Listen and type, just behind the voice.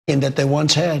that they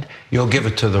once had. You'll give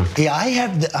it to them. Yeah,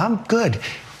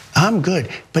 I'm good.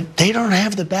 But they don't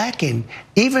have the backing.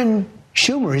 Even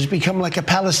Schumer has become like a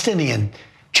Palestinian.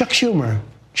 Chuck Schumer,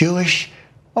 Jewish,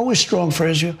 always strong for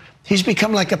Israel. He's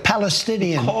become like a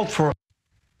Palestinian. Called for.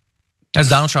 As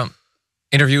Donald Trump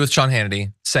interview with Sean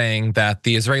Hannity saying that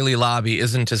the Israeli lobby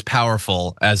isn't as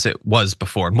powerful as it was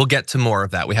before. And we'll get to more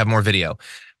of that. We have more video.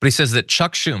 But he says that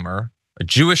Chuck Schumer, a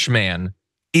Jewish man,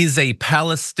 is a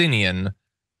Palestinian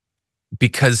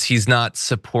because he's not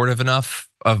supportive enough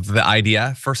of the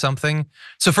IDF or something.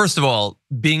 So first of all,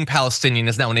 being Palestinian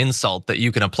is now an insult that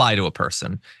you can apply to a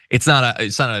person. It's not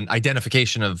an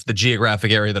identification of the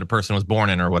geographic area that a person was born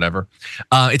in or whatever.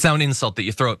 It's now an insult that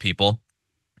you throw at people.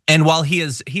 And while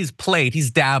he's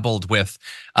dabbled with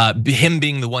him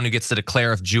being the one who gets to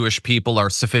declare if Jewish people are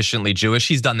sufficiently Jewish.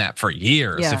 He's done that for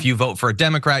years. Yeah. If you vote for a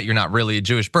Democrat, you're not really a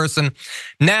Jewish person.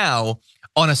 Now,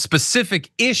 on a specific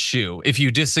issue, if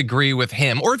you disagree with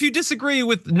him or if you disagree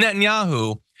with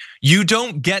Netanyahu, you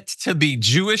don't get to be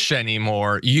Jewish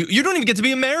anymore. You don't even get to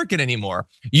be American anymore.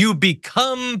 You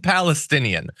become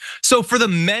Palestinian. So for the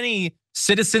many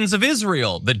citizens of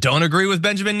Israel that don't agree with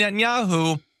Benjamin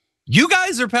Netanyahu, you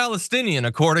guys are Palestinian,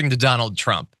 according to Donald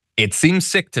Trump. It seems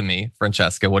sick to me.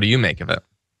 Francesca, what do you make of it?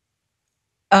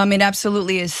 It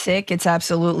absolutely is sick. It's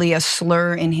absolutely a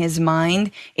slur in his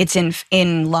mind. It's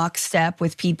in lockstep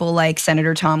with people like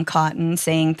Senator Tom Cotton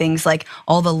saying things like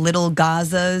all the little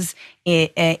Gazas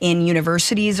in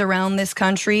universities around this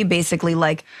country, basically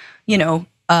like,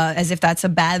 as if that's a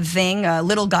bad thing.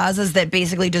 Little Gazas that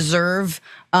basically deserve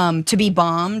to be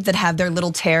bombed, that have their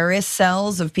little terrorist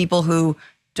cells of people who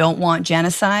don't want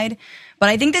genocide. But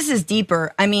I think this is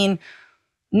deeper. I mean,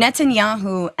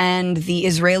 Netanyahu and the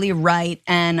Israeli right,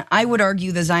 and I would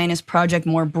argue the Zionist project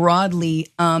more broadly,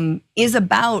 is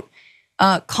about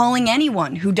calling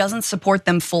anyone who doesn't support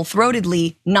them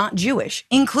full-throatedly not Jewish,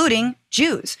 including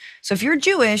Jews. So if you're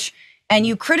Jewish and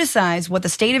you criticize what the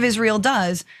state of Israel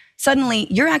does, suddenly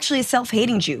you're actually a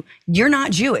self-hating Jew. You're not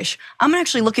Jewish. I'm gonna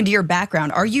actually look into your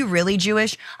background. Are you really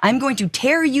Jewish? I'm going to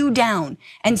tear you down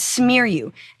and smear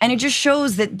you. And it just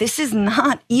shows that this is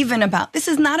not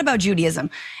about Judaism.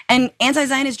 And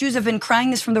anti-Zionist Jews have been crying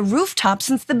this from the rooftop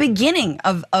since the beginning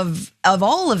of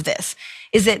all of this,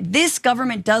 is that this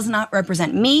government does not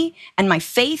represent me and my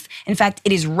faith. In fact,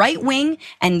 it is right wing,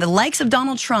 and the likes of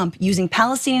Donald Trump using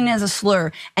Palestinian as a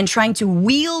slur and trying to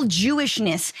wield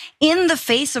Jewishness in the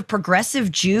face of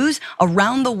progressive Jews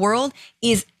around the world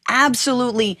is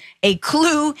absolutely a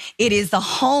clue. It is the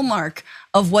hallmark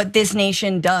of what this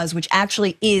nation does, which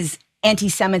actually is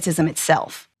anti-Semitism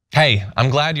itself. Hey, I'm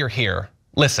glad you're here.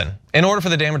 Listen, in order for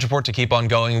the Damage Report to keep on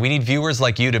going, we need viewers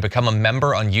like you to become a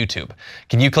member on YouTube.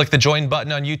 Can you click the join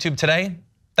button on YouTube today?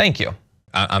 Thank you.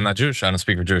 I'm not Jewish. I don't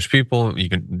speak for Jewish people.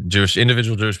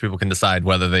 Individual Jewish people can decide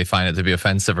whether they find it to be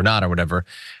offensive or not or whatever.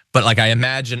 But like, I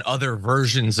imagine other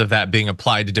versions of that being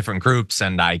applied to different groups,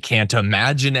 and I can't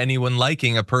imagine anyone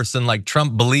liking a person like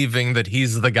Trump believing that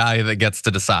he's the guy that gets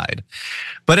to decide.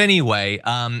 But anyway,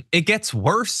 it gets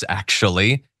worse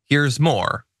actually. Here's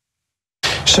more.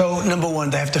 So number one,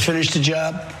 they have to finish the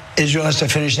job. Israel has to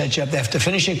finish that job. They have to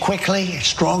finish it quickly,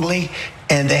 strongly,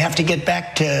 and they have to get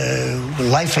back to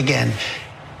life again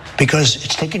because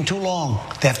it's taking too long.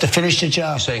 They have to finish the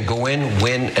job. You're saying go in,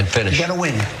 win, and finish. You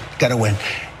gotta win.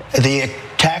 The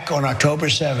attack on October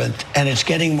 7th, and it's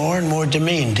getting more and more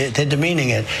demeaned. They're demeaning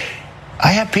it.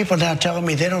 I have people now telling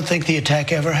me they don't think the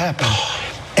attack ever happened.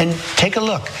 And take a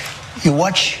look. You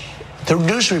watch the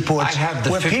news reports. I have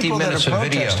the 50 minutes of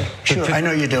video. Sure, I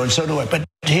know you do, and so do I. But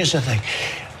here's the thing.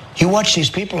 You watch these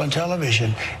people on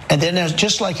television, and then there's,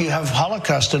 just like you have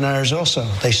Holocaust deniers also.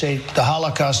 They say the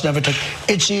Holocaust never took.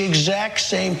 It's the exact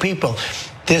same people.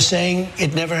 They're saying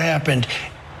it never happened.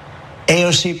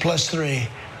 AOC +3.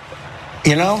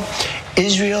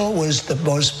 Israel was the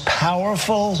most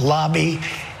powerful lobby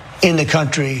in the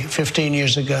country 15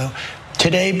 years ago.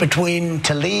 Today, between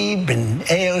Tlaib and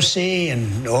AOC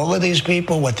and all of these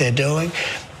people, what they're doing,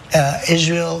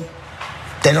 Israel,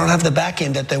 they don't have the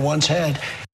backing that they once had.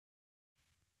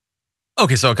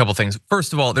 Okay, so a couple things.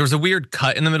 First of all, there was a weird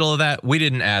cut in the middle of that. We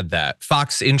didn't add that.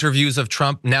 Fox interviews of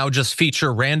Trump now just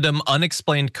feature random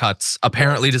unexplained cuts,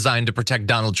 apparently designed to protect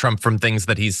Donald Trump from things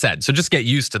that he's said. So just get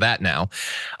used to that now.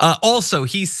 Also,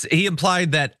 he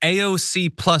implied that AOC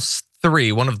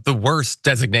 +3, one of the worst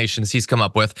designations he's come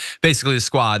up with, basically the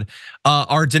squad,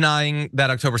 are denying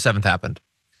that October 7th happened.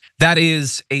 That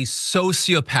is a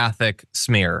sociopathic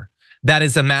smear. That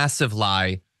is a massive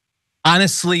lie.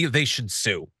 Honestly, they should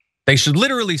sue. They should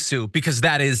literally sue because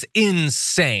that is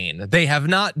insane. They have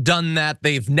not done that.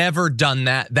 They've never done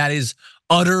that. That is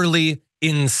utterly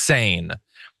insane.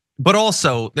 But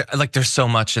also, like, there's so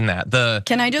much in that.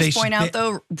 Can I just point out,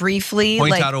 though, briefly?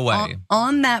 Point like, out a way.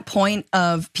 On that point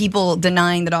of people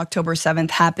denying that October 7th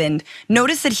happened,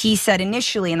 notice that he said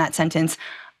initially in that sentence,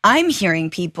 I'm hearing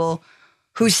people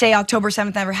who say October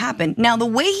 7th never happened. Now, the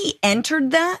way he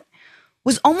entered that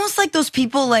was almost like those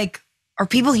people like are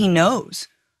people he knows,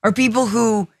 or people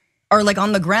who are like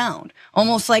on the ground,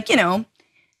 almost like,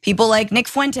 people like Nick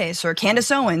Fuentes or Candace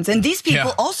Owens. And these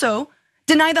people also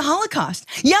deny the Holocaust.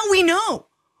 Yeah, we know.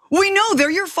 We know they're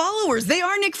your followers. They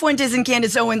are Nick Fuentes and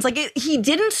Candace Owens. Like, he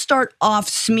didn't start off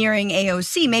smearing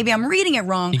AOC. Maybe I'm reading it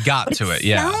wrong. He got to it,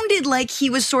 yeah. It sounded like he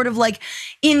was sort of like,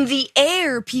 in the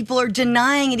air, people are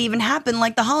denying it even happened.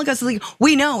 Like the Holocaust is like,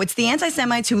 we know, it's the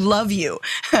anti-Semites who love you.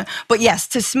 But yes,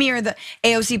 to smear the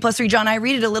AOC plus 3, John, I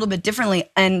read it a little bit differently.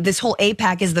 And this whole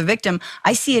AIPAC is the victim.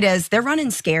 I see it as they're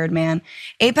running scared, man.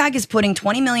 AIPAC is putting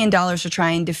 $20 million to try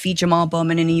and defeat Jamal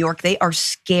Bowman in New York. They are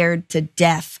scared to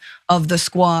death of the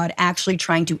squad actually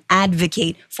trying to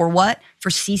advocate for what? For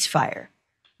ceasefire.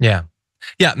 Yeah.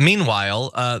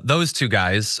 Meanwhile, those two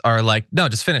guys are like, no,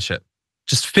 just finish it.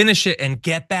 Just finish it and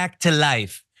get back to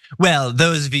life. Well,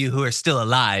 those of you who are still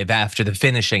alive after the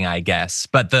finishing, I guess.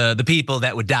 But the people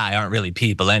that would die aren't really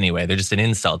people anyway. They're just an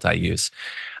insult I use.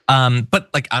 But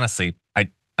like, honestly, I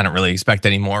don't really expect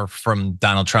any more from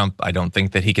Donald Trump. I don't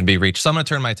think that he can be reached. So I'm gonna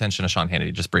turn my attention to Sean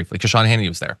Hannity just briefly, because Sean Hannity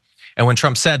was there. And when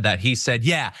Trump said that, he said,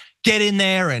 yeah, get in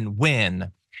there and win.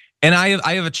 And I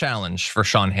have a challenge for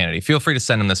Sean Hannity. Feel free to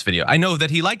send him this video. I know that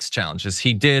he likes challenges.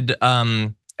 He did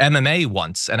MMA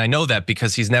once, and I know that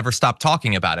because he's never stopped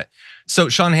talking about it. So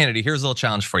Sean Hannity, here's a little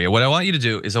challenge for you. What I want you to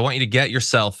do is I want you to get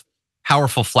yourself a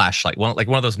powerful flashlight, like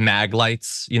one of those mag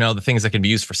lights, the things that can be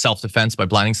used for self-defense by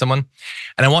blinding someone.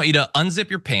 And I want you to unzip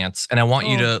your pants, and I want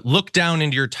you to look down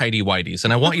into your tighty whities,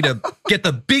 and I want you to get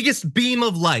the biggest beam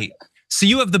of light, so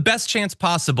you have the best chance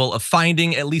possible of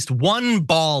finding at least one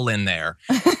ball in there.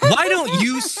 Why don't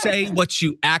you say what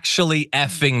you actually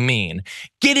effing mean?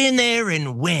 Get in there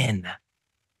and win.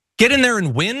 Get in there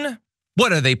and win?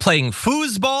 What are they playing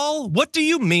foosball? What do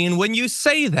you mean when you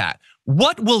say that?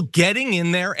 What will getting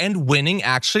in there and winning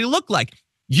actually look like?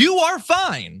 You are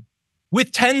fine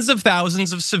with tens of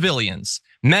thousands of civilians,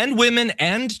 men, women,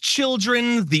 and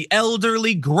children, the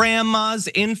elderly, grandmas,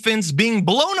 infants being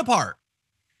blown apart.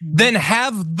 Then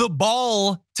have the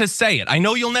ball to say it. I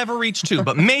know you'll never reach 2,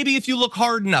 but maybe if you look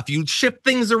hard enough, you shift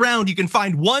things around, you can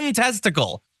find one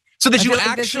testicle so that you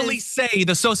actually say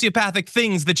the sociopathic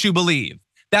things that you believe.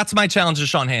 That's my challenge to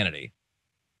Sean Hannity.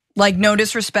 Like, no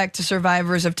disrespect to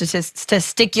survivors of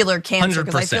testicular cancer,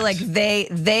 because I feel like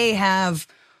they have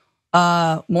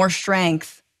more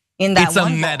strength in that. It's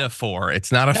a metaphor.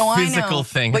 It's not a physical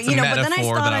thing. It's a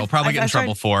metaphor that I will probably get in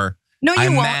trouble for. No,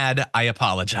 I'm mad. I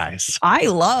apologize. I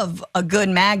love a good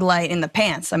mag light in the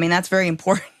pants. I mean, that's very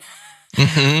important.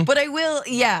 But I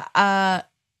will,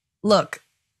 look,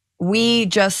 we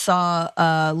just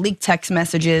saw leaked text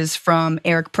messages from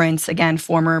Eric Prince, again,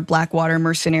 former Blackwater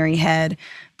mercenary head,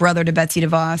 brother to Betsy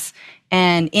DeVos.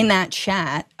 And in that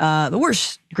chat, the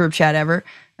worst group chat ever,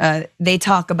 they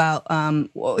talk about,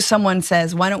 someone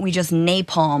says, why don't we just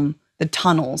napalm the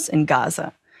tunnels in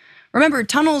Gaza? Remember,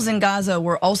 tunnels in Gaza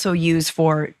were also used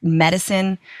for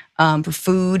medicine, for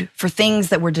food, for things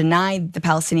that were denied the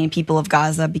Palestinian people of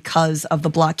Gaza because of the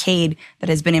blockade that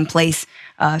has been in place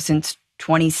since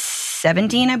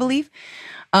 2017, I believe.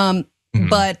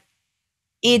 But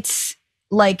it's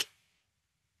like,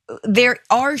 there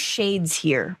are shades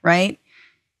here, right?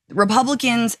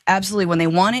 Republicans, absolutely, when they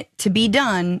want it to be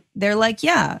done, they're like,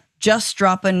 yeah, just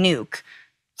drop a nuke.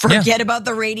 Forget about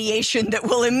the radiation that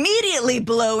will immediately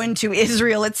blow into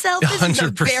Israel itself. This 100%. Is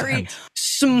a very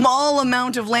small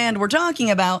amount of land we're talking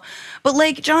about. But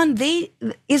like, John,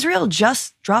 Israel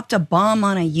just dropped a bomb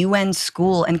on a UN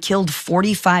school and killed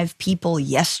 45 people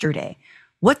yesterday.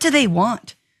 What do they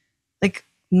want? Like,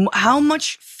 how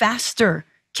much faster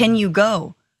can you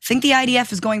go? I think the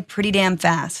IDF is going pretty damn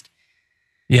fast.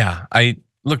 Yeah,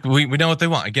 look, we know what they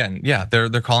want. Again, yeah,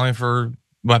 they're calling for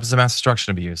weapons of mass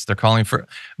destruction to be used. They're calling for,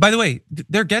 by the way,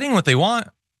 they're getting what they want.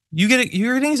 You're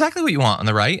getting exactly what you want on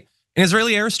the right. An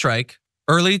Israeli airstrike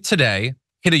early today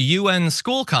hit a UN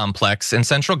school complex in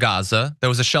central Gaza. There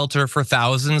was a shelter for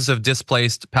thousands of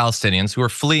displaced Palestinians who were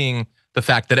fleeing the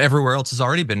fact that everywhere else has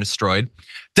already been destroyed.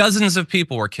 Dozens of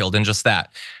people were killed in just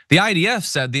that. The IDF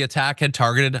said the attack had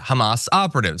targeted Hamas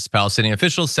operatives. Palestinian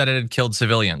officials said it had killed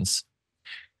civilians.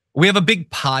 We have a big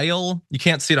pile, you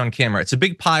can't see it on camera. It's a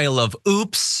big pile of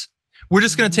oops. We're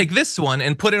just gonna take this one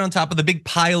and put it on top of the big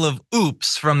pile of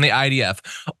oops from the IDF.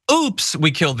 Oops,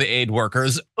 we killed the aid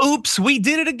workers. Oops, we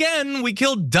did it again. We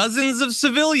killed dozens of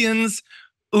civilians.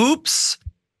 Oops.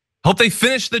 Hope they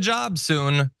finish the job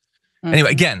soon.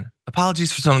 Anyway, again,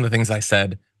 apologies for some of the things I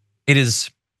said.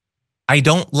 I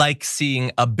don't like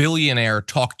seeing a billionaire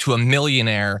talk to a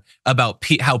millionaire about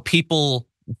how people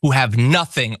who have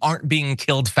nothing aren't being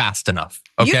killed fast enough.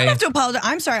 Okay? You don't have to apologize.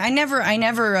 I'm sorry. I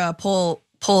never pull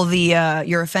the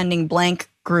you're offending blank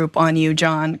group on you,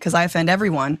 John, because I offend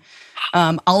everyone.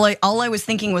 All I was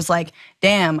thinking was like,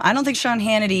 damn, I don't think Sean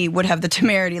Hannity would have the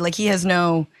temerity. Like he has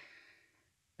no,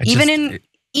 he gets paid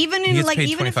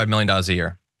 $25 million a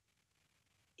year.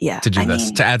 Yeah, to do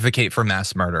this, to advocate for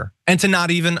mass murder, and to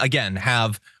not even, again,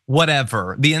 have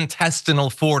whatever, the intestinal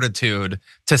fortitude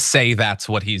to say that's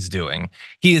what he's doing.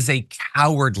 He is a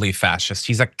cowardly fascist.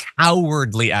 He's a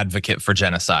cowardly advocate for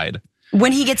genocide.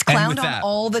 When he gets clowned on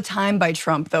all the time by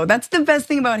Trump, though, that's the best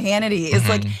thing about Hannity is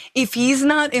like, if he's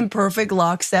not in perfect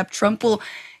lockstep, Trump will,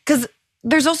 because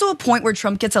there's also a point where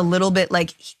Trump gets a little bit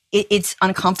like, it's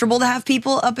uncomfortable to have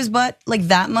people up his butt like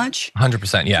that much.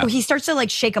 100%, yeah. So he starts to like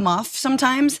shake them off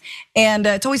sometimes. And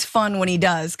it's always fun when he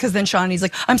does, because then Sean,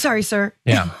 like, I'm sorry, sir.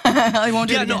 Yeah. I won't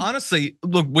do it again. No, honestly,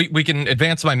 look, we can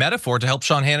advance my metaphor to help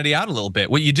Sean Hannity out a little bit.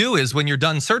 What you do is when you're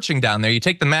done searching down there, you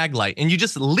take the mag light and you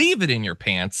just leave it in your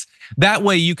pants. That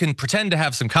way you can pretend to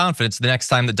have some confidence the next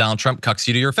time that Donald Trump cucks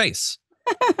you to your face.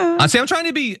 I'm trying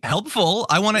to be helpful.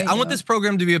 I want this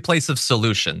program to be a place of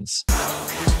solutions.